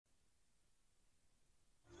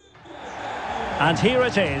And here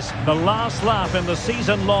it is, the last lap in the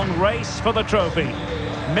season-long race for the trophy.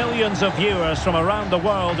 Millions of viewers from around the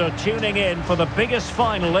world are tuning in for the biggest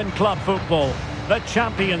final in club football, the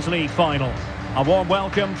Champions League final. A warm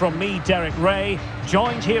welcome from me, Derek Ray,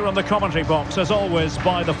 joined here in the commentary box, as always,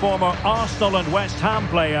 by the former Arsenal and West Ham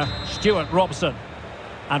player, Stuart Robson.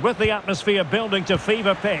 And with the atmosphere building to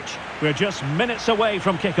fever pitch, we're just minutes away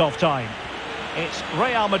from kick-off time. It's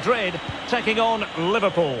Real Madrid taking on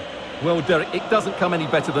Liverpool. Well, Derek, it doesn't come any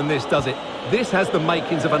better than this, does it? This has the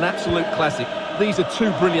makings of an absolute classic. These are two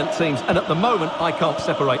brilliant teams, and at the moment, I can't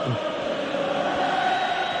separate them.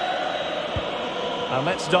 And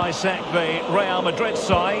let's dissect the Real Madrid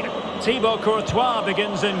side. Thibaut Courtois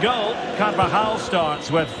begins in goal. Carvajal starts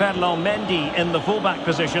with Ferland Mendy in the fullback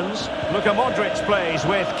positions. Luka Modric plays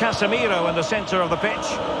with Casemiro in the centre of the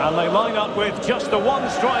pitch. And they line up with just the one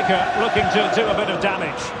striker looking to do a bit of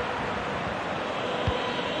damage.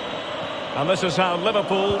 And this is how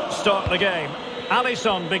Liverpool start the game.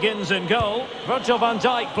 Alisson begins in goal. Virgil van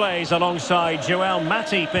Dijk plays alongside Joel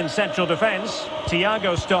Matip in central defence.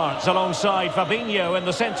 Thiago starts alongside Fabinho in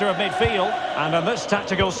the centre of midfield. And in this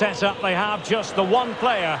tactical setup, they have just the one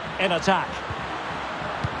player in attack.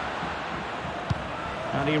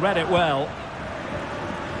 And he read it well.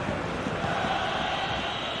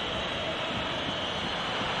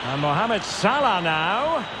 And Mohamed Salah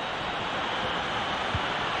now.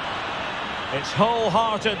 It's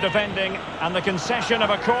wholehearted defending, and the concession of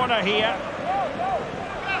a corner here.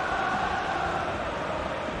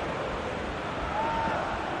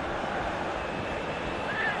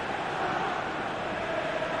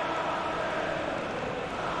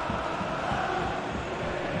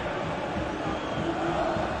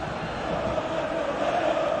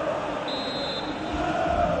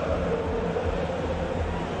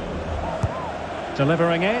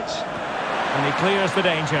 Delivering it, and he clears the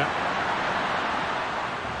danger.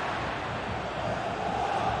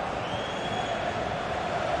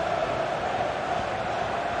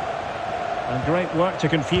 And great work to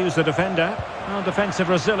confuse the defender. Well, defensive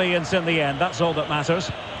resilience in the end, that's all that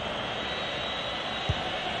matters.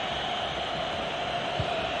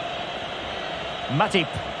 Matip.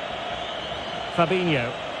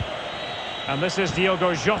 Fabinho. And this is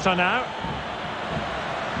Diogo Jota now.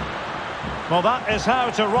 Well, that is how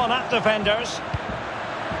to run at defenders.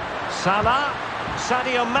 Salah.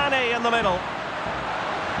 Sadio Mane in the middle.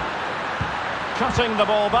 Cutting the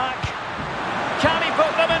ball back. Can he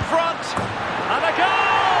put them in front? And a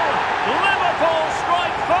goal! Liverpool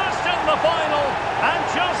strike first in the final, and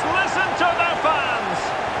just listen to their fans.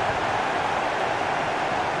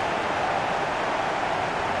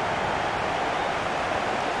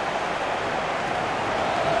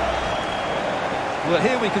 Well,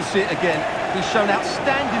 here we can see it again. He's shown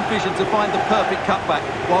outstanding vision to find the perfect cutback,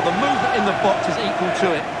 while the movement in the box is equal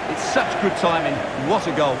to it. It's such good timing. What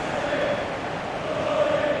a goal.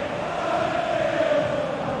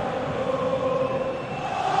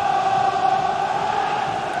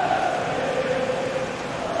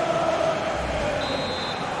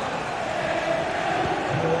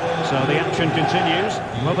 So the action continues.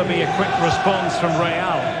 Will there be a quick response from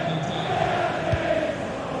Real?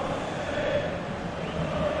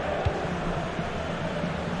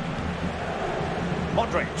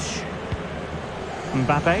 Modric.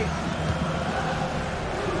 Mbappe.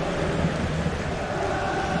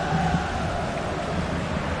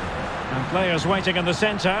 And players waiting in the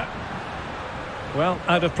centre. Well,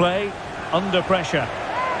 out of play, under pressure.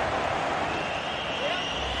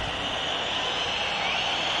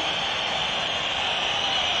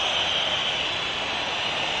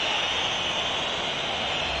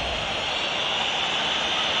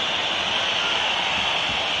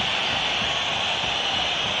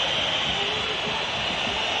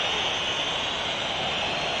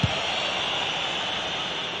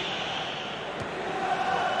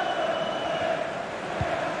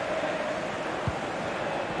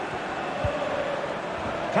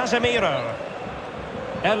 Casemiro.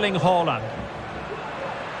 Erling Haland.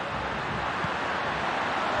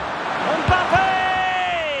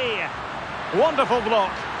 Mbappe! Wonderful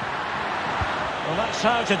block. Well, that's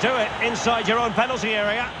how to do it inside your own penalty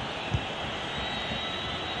area.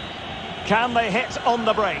 Can they hit on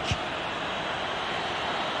the break?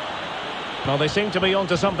 Well, they seem to be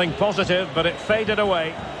onto something positive, but it faded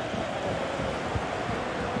away.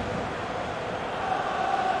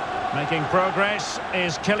 Making progress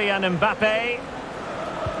is Kylian Mbappe.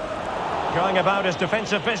 Going about his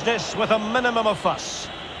defensive business with a minimum of fuss.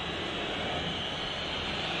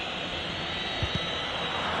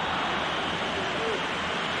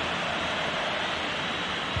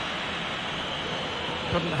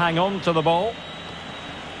 Couldn't hang on to the ball.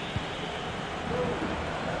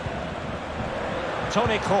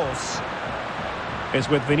 Toni Kroos is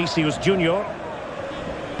with Vinicius Junior.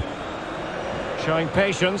 Showing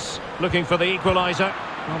patience, looking for the equaliser.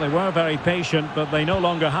 Well, they were very patient, but they no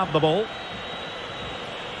longer have the ball.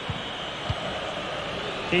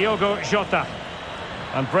 Diogo Jota.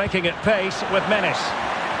 And breaking at pace with menace.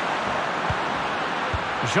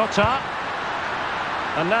 Jota.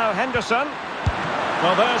 And now Henderson.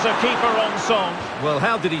 Well, there's a keeper on song. Well,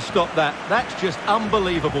 how did he stop that? That's just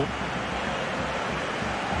unbelievable.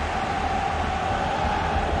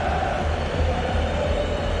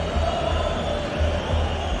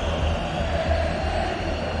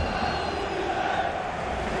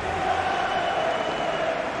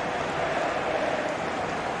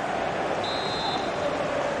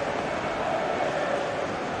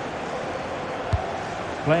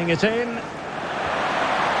 Playing it in.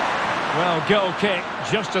 Well, goal kick,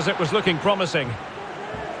 just as it was looking promising.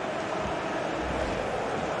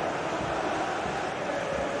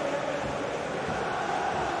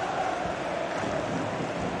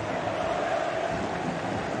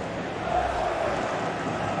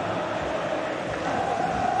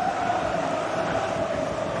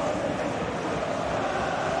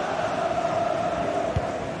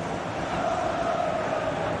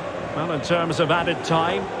 Well, in terms of added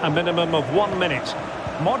time, a minimum of 1 minute.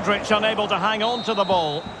 Modric unable to hang on to the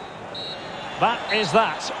ball. That is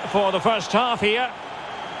that for the first half here.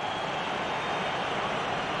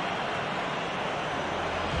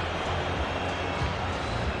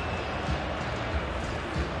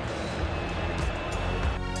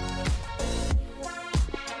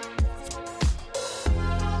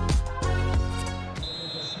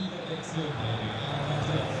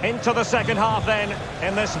 Into the second half then,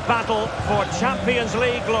 in this battle for Champions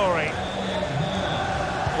League glory.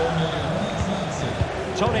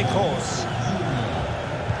 Toni Kroos.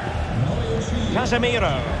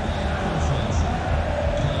 Casemiro.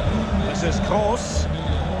 This is Kroos.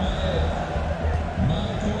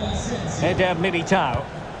 Eder Militao.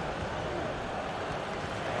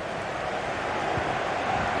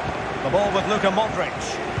 The ball with Luka Modric.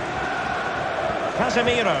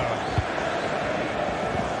 Casemiro.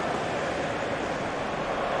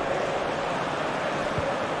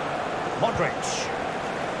 Modric.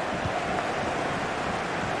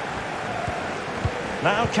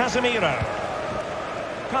 Now Casemiro.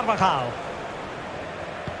 Carvajal.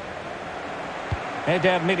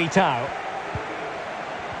 Eder Militao.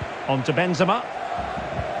 On to Benzema.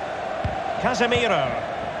 Casemiro.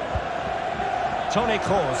 Toni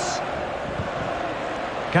Kroos.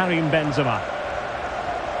 Karim Benzema.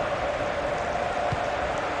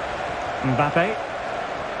 Mbappe.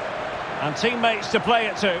 And teammates to play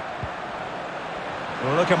it to.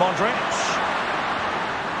 Look at Modric.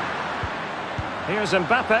 Here's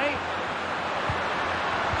Mbappe.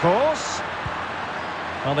 Kroos.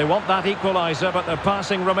 Well, they want that equaliser, but their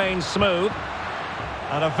passing remains smooth.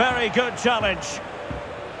 And a very good challenge.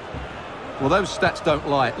 Well, those stats don't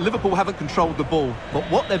lie. Liverpool haven't controlled the ball, but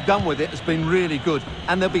what they've done with it has been really good.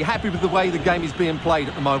 And they'll be happy with the way the game is being played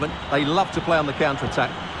at the moment. They love to play on the counter-attack.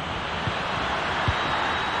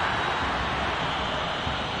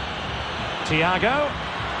 Thiago.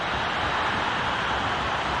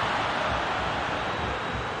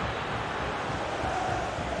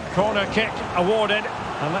 Corner kick awarded,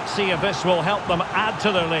 and let's see if this will help them add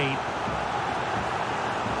to their lead.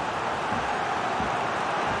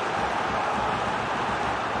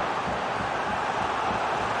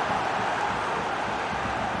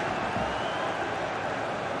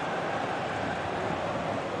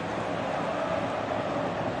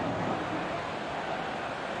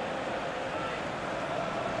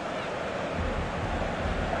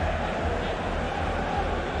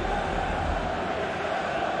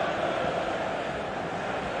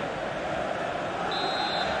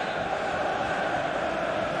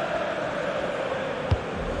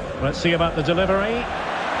 Let's see about the delivery.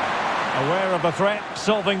 Aware of the threat,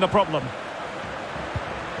 solving the problem.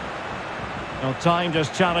 Well, timed his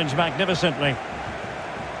challenge magnificently.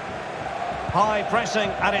 High pressing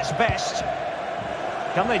at its best.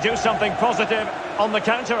 Can they do something positive on the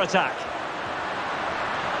counter-attack?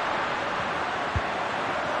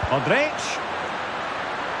 Modric.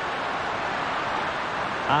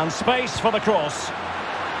 And space for the cross.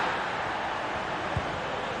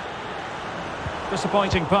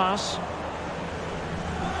 Disappointing pass.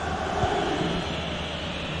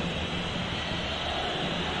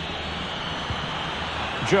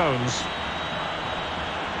 Jones.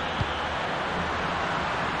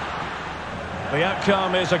 The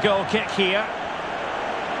outcome is a goal kick here.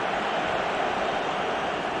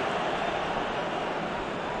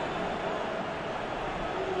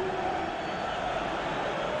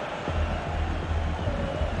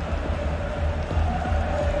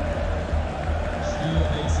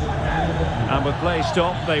 And with play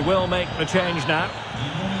stopped, they will make the change now.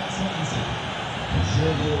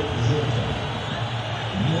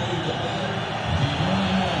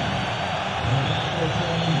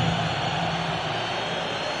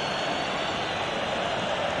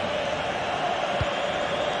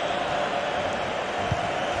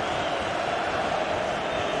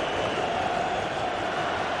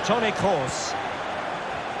 Toni Kroos.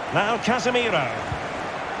 Now Casemiro.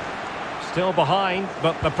 Still behind,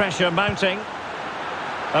 but the pressure mounting.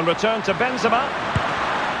 And return to Benzema.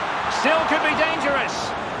 Still could be dangerous.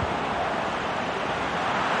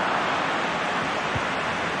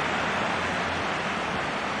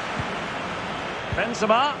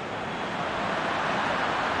 Benzema.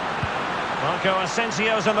 Marco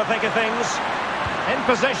Asensio's in the thick of things. In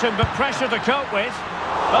position, but pressure to cope with.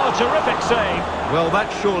 Oh, terrific save. Well,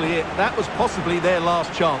 that's surely it. That was possibly their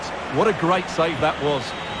last chance. What a great save that was.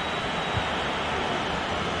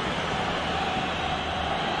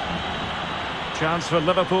 Chance for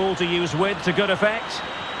Liverpool to use width to good effect.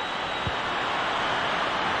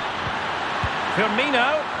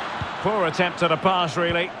 Firmino. Poor attempt at a pass,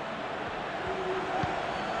 really.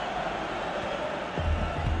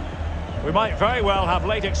 We might very well have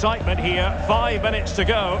late excitement here. 5 minutes to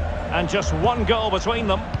go, and just one goal between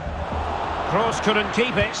them. Kroos couldn't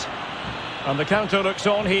keep it. And the counter looks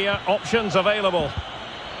on here. Options available.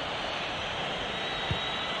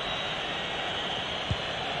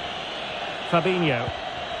 Fabinho.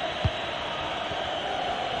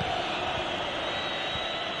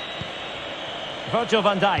 Virgil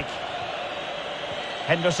van Dijk.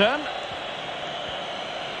 Henderson.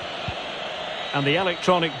 And the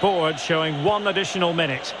electronic board showing 1 additional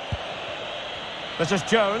minute. This is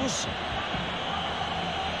Jones.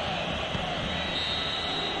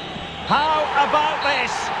 How about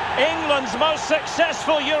this? England's most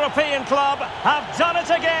successful European club have done it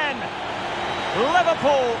again.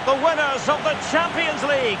 Liverpool, the winners of the Champions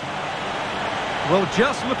League. Well,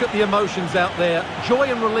 just look at the emotions out there. Joy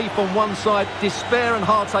and relief on one side, despair and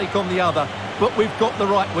heartache on the other. But we've got the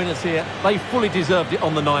right winners here. They fully deserved it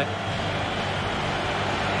on the night.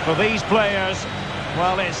 For these players,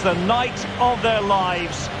 well, it's the night of their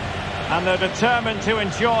lives. And they're determined to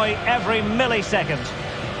enjoy every millisecond.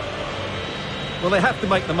 Well, they have to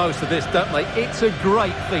make the most of this, don't they? It's a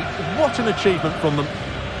great feat. What an achievement from them.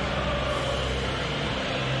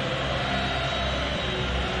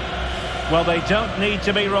 Well, they don't need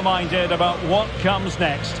to be reminded about what comes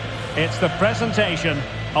next. It's the presentation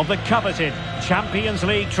of the coveted Champions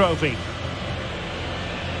League trophy.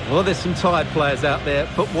 Well, there's some tired players out there,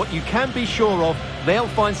 but what you can be sure of, they'll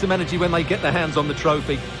find some energy when they get their hands on the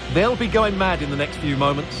trophy. They'll be going mad in the next few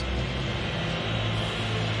moments.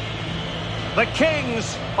 The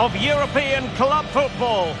kings of European club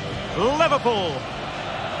football, Liverpool.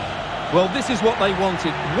 Well, this is what they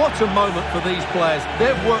wanted. What a moment for these players.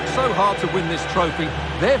 They've worked so hard to win this trophy.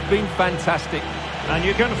 They've been fantastic. And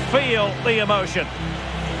you can feel the emotion.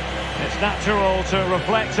 It's natural to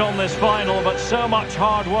reflect on this final, but so much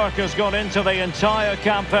hard work has gone into the entire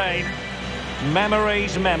campaign.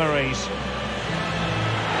 Memories, memories.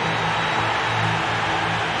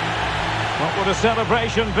 What would a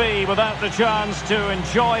celebration be without the chance to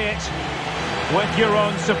enjoy it with your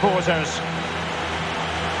own supporters?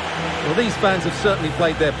 Well, these fans have certainly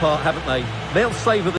played their part, haven't they? They'll savour the